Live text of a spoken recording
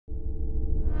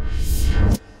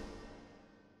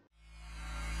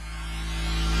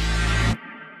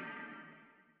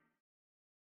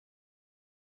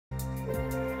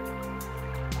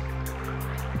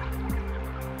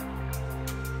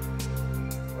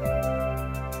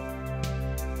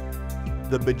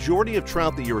The majority of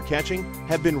trout that you are catching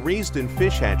have been raised in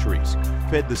fish hatcheries,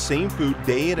 fed the same food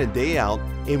day in and day out,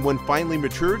 and when finally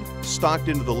matured, stocked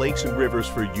into the lakes and rivers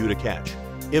for you to catch.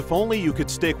 If only you could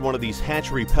stick one of these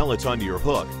hatchery pellets onto your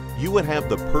hook, you would have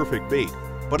the perfect bait,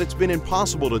 but it's been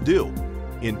impossible to do,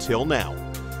 until now.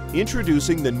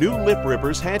 Introducing the new Lip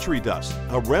RipperZ Hatchery Dust,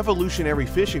 a revolutionary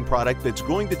fishing product that's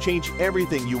going to change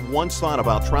everything you once thought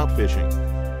about trout fishing.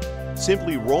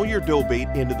 Simply roll your dough bait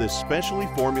into this specially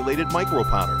formulated micro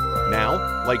powder.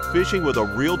 Now, like fishing with a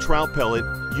real trout pellet,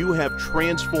 you have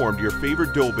transformed your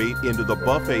favorite dough bait into the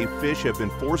buffet fish have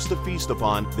been forced to feast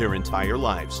upon their entire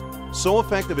lives. So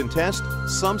effective in test,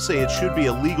 some say it should be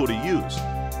illegal to use.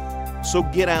 So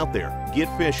get out there,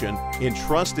 get fishing, and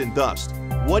trust in Dust.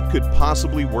 What could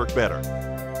possibly work better?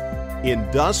 In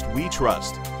Dust we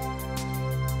trust.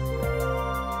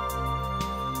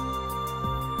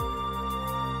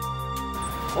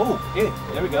 Oh, hey,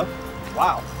 there we go.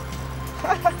 Wow.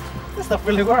 This stuff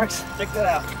really works. Check that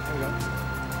out.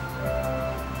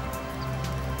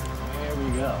 There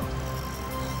we go.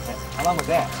 How long was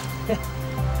that?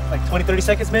 Like 20-30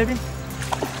 seconds maybe?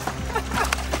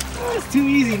 Oh, it's too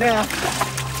easy now.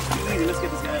 Too easy. Let's get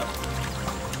this guy up.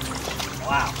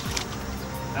 Wow.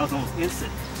 That was almost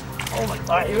instant. Oh my, all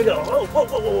right, here we go. Whoa, whoa,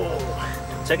 whoa,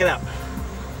 whoa. Check it out.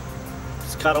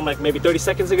 Just caught him like maybe 30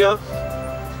 seconds ago.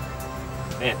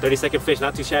 Man, 30-second fish,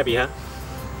 not too shabby, huh?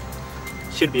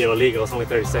 Should be illegal, it's only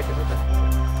 30 seconds.